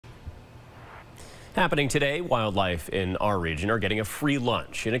Happening today, wildlife in our region are getting a free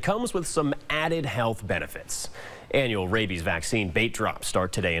lunch, and it comes with some added health benefits. Annual rabies vaccine bait drops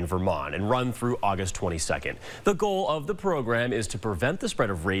start today in Vermont and run through August 22nd. The goal of the program is to prevent the spread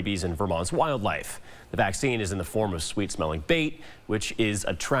of rabies in Vermont's wildlife. The vaccine is in the form of sweet-smelling bait, which is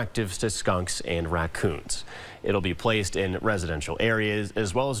attractive to skunks and raccoons. It'll be placed in residential areas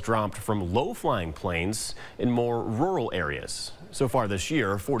as well as dropped from low-flying planes in more rural areas. So far this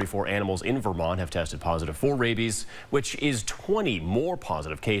year, 44 animals in Vermont have tested positive for rabies, which is 20 more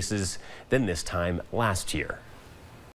positive cases than this time last year.